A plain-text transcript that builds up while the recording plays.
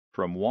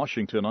From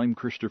Washington, I'm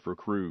Christopher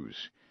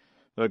Cruz.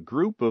 A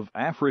group of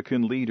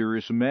African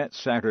leaders met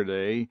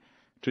Saturday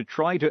to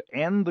try to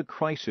end the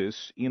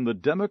crisis in the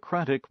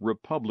Democratic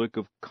Republic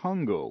of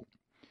Congo.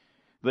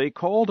 They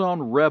called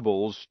on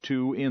rebels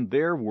to, in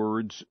their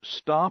words,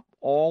 stop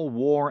all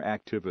war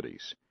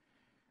activities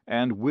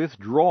and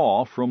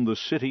withdraw from the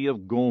city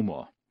of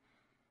Goma.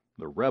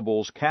 The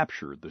rebels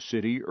captured the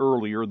city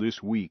earlier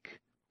this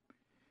week.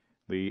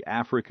 The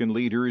African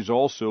leaders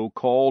also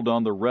called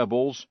on the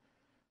rebels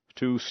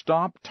to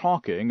stop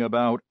talking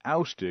about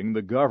ousting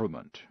the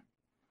government.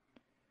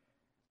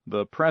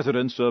 The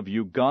presidents of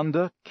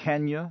Uganda,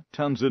 Kenya,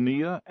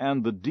 Tanzania,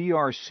 and the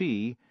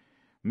DRC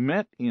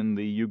met in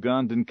the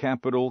Ugandan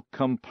capital,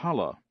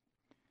 Kampala.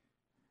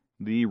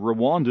 The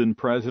Rwandan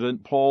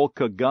president, Paul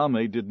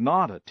Kagame, did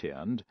not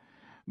attend,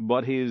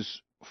 but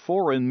his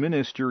foreign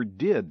minister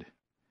did.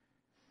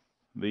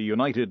 The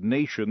United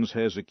Nations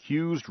has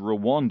accused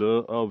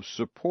Rwanda of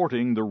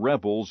supporting the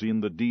rebels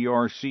in the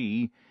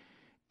DRC.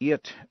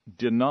 It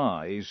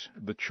denies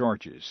the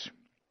charges.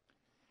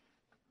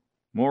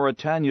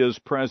 Mauritania's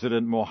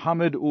President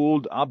Mohamed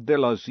Ould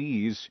Abdel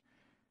Aziz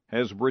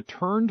has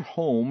returned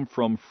home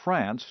from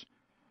France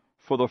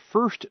for the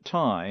first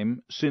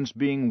time since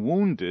being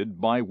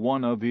wounded by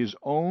one of his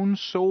own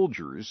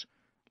soldiers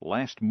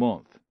last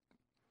month.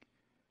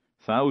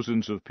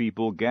 Thousands of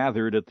people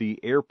gathered at the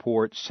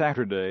airport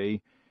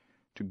Saturday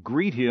to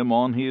greet him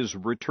on his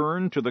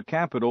return to the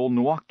capital,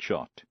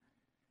 Nouakchott.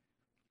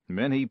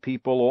 Many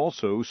people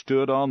also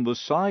stood on the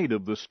side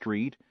of the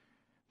street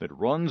that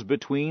runs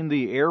between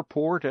the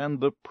airport and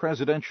the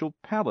presidential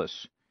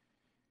palace.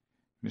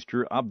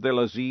 Mr. Abdel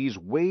Aziz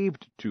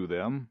waved to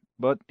them,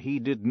 but he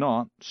did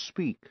not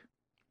speak.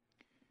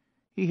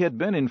 He had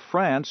been in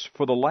France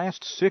for the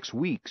last 6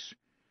 weeks,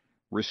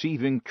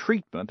 receiving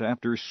treatment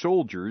after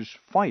soldiers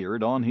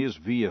fired on his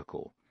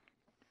vehicle.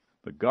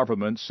 The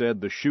government said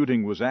the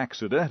shooting was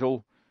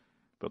accidental,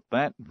 but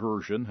that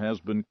version has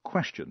been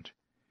questioned.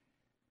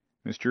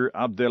 Mr.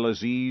 Abdel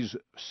Aziz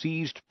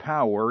seized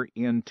power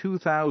in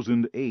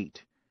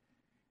 2008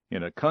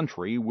 in a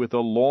country with a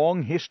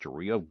long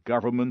history of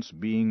governments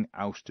being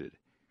ousted.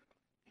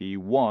 He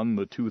won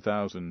the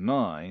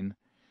 2009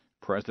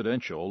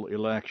 presidential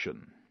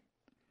election.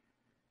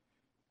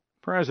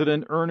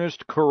 President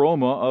Ernest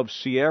Koroma of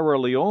Sierra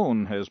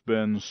Leone has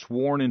been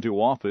sworn into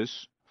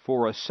office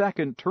for a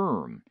second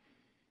term.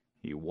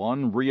 He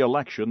won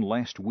re-election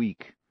last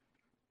week.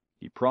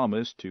 He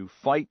promised to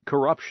fight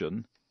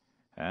corruption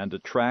and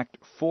attract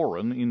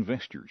foreign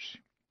investors.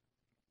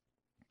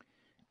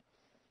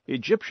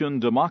 Egyptian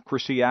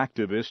democracy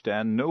activist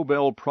and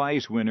Nobel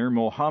Prize winner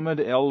Mohamed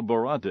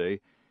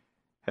el-Baradei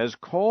has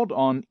called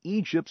on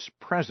Egypt's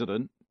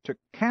president to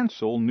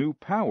cancel new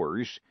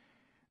powers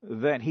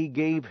that he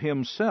gave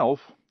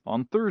himself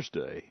on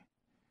Thursday.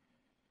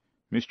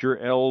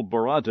 Mr.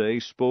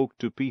 el-Baradei spoke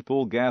to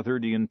people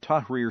gathered in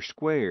Tahrir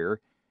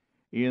Square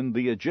in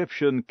the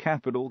Egyptian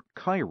capital,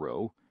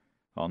 Cairo,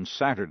 on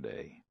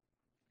Saturday.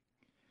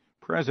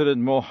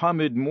 President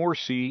Mohamed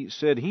Morsi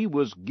said he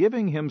was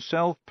giving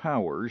himself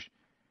powers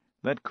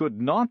that could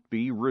not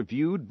be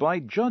reviewed by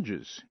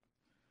judges.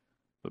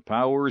 The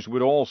powers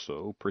would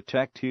also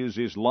protect his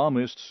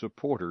Islamist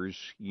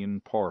supporters in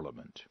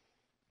Parliament.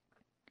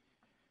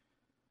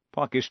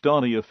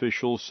 Pakistani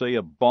officials say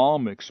a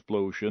bomb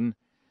explosion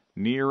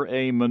near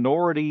a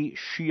minority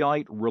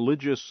Shiite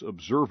religious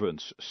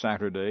observance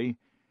Saturday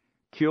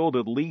killed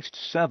at least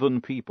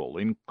 7 people,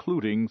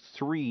 including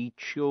 3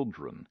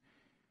 children.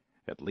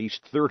 At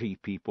least 30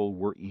 people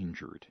were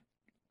injured.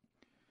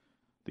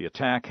 The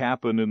attack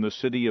happened in the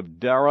city of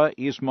Dara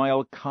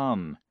Ismail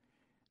Khan,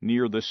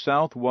 near the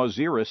South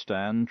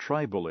Waziristan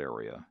tribal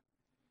area.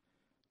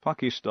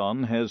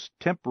 Pakistan has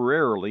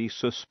temporarily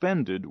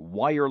suspended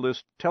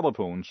wireless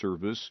telephone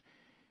service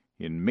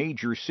in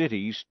major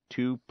cities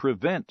to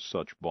prevent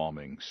such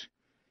bombings.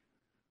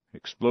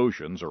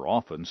 Explosions are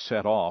often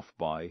set off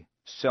by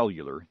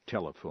cellular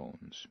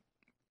telephones.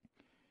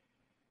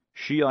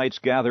 Shiites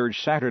gathered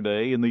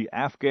Saturday in the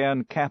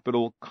Afghan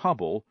capital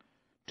Kabul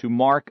to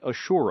mark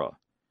Ashura,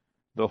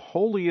 the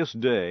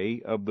holiest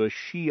day of the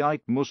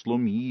Shiite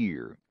Muslim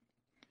year.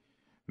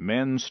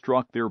 Men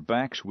struck their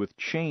backs with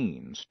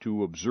chains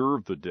to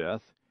observe the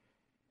death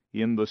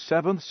in the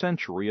 7th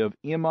century of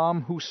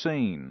Imam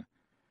Hussein,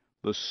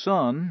 the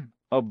son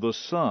of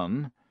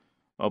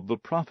the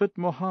Prophet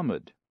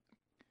Mohammed.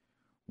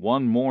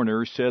 One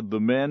mourner said the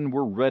men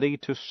were ready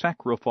to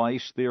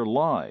sacrifice their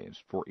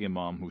lives for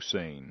Imam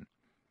Hussein.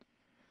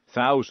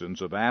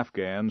 Thousands of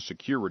Afghan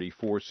security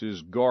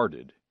forces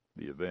guarded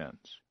the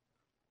events.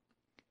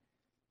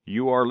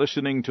 You are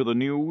listening to the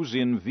news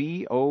in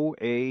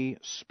VOA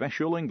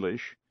Special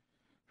English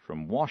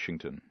from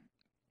Washington.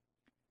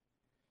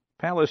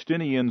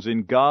 Palestinians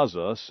in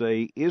Gaza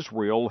say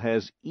Israel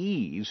has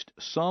eased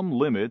some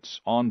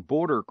limits on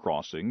border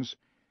crossings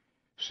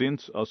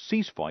since a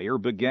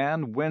ceasefire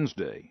began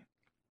Wednesday.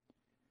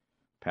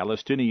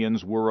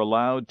 Palestinians were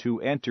allowed to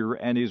enter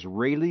an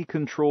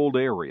Israeli-controlled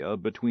area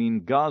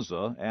between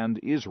Gaza and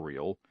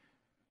Israel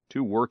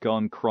to work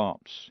on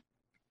crops.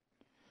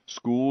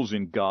 Schools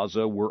in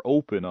Gaza were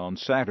open on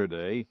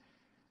Saturday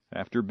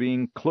after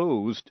being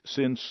closed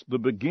since the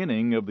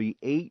beginning of the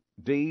 8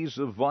 days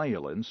of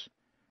violence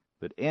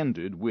that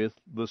ended with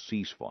the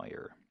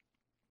ceasefire.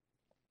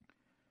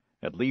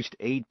 At least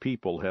 8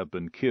 people have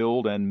been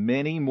killed and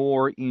many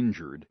more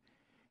injured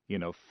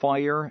in a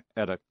fire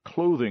at a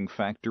clothing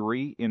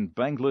factory in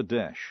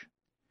Bangladesh.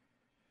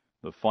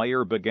 The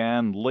fire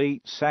began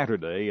late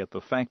Saturday at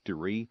the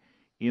factory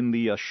in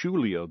the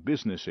Ashulia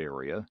business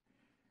area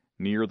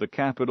near the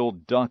capital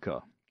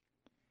Dhaka.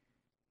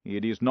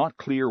 It is not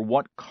clear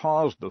what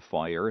caused the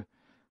fire,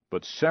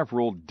 but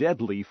several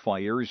deadly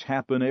fires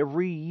happen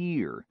every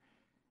year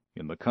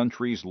in the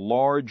country's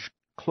large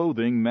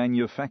clothing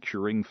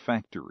manufacturing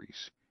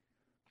factories.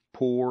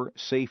 Poor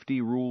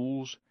safety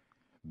rules,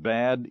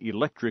 bad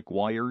electric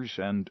wires,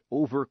 and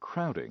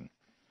overcrowding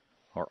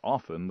are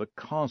often the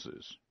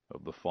causes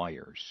of the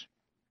fires.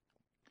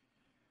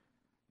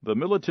 The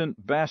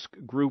militant Basque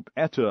group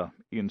ETA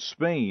in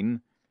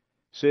Spain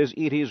says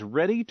it is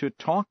ready to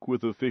talk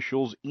with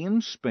officials in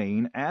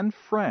Spain and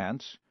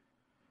France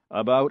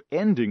about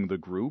ending the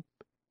group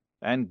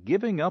and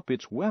giving up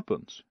its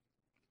weapons.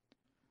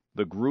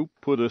 The group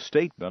put a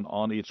statement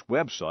on its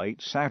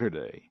website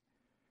Saturday.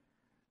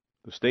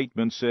 The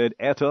statement said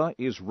ETA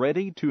is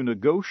ready to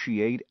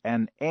negotiate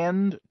an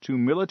end to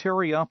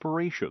military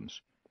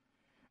operations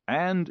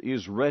and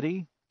is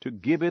ready to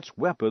give its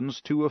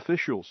weapons to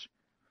officials.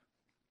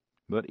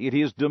 But it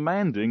is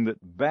demanding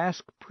that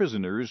Basque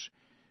prisoners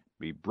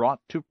be brought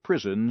to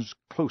prisons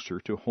closer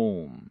to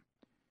home.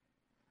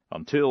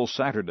 Until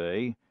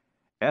Saturday,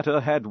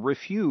 ETA had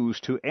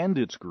refused to end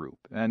its group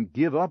and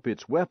give up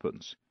its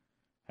weapons,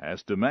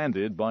 as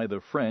demanded by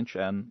the French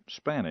and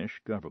Spanish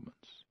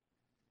governments.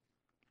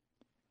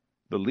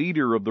 The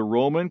leader of the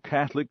Roman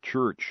Catholic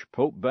Church,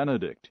 Pope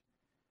Benedict,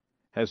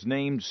 has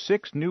named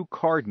 6 new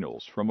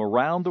cardinals from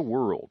around the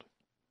world.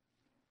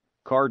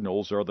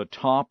 Cardinals are the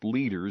top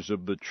leaders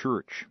of the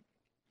Church.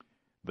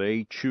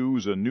 They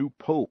choose a new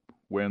pope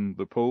when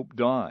the pope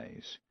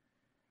dies.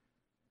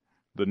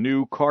 The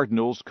new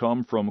cardinals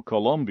come from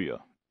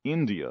Colombia,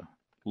 India,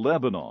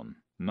 Lebanon,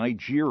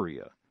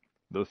 Nigeria,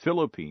 the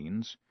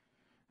Philippines,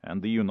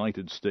 and the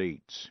United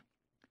States.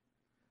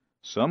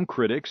 Some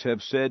critics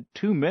have said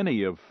too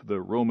many of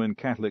the Roman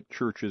Catholic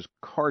Church's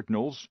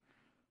cardinals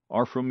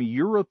are from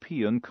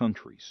European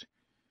countries.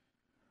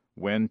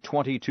 When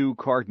 22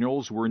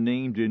 cardinals were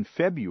named in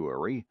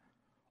February,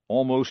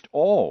 almost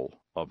all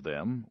of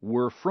them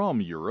were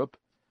from Europe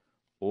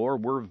or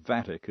were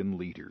Vatican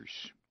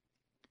leaders.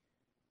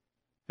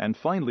 And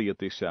finally at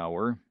this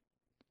hour,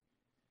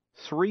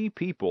 3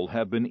 people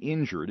have been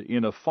injured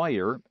in a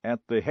fire at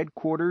the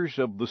headquarters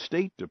of the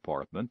State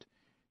Department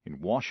in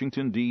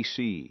Washington,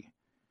 D.C.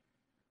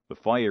 The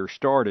fire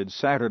started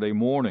Saturday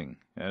morning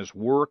as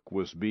work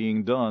was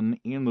being done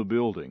in the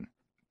building.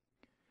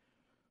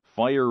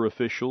 Fire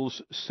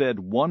officials said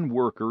one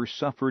worker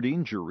suffered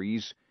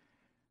injuries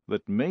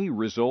that may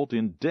result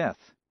in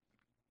death.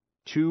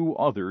 2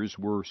 others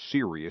were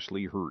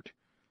seriously hurt.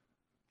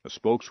 A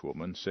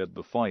spokeswoman said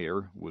the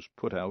fire was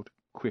put out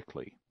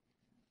quickly.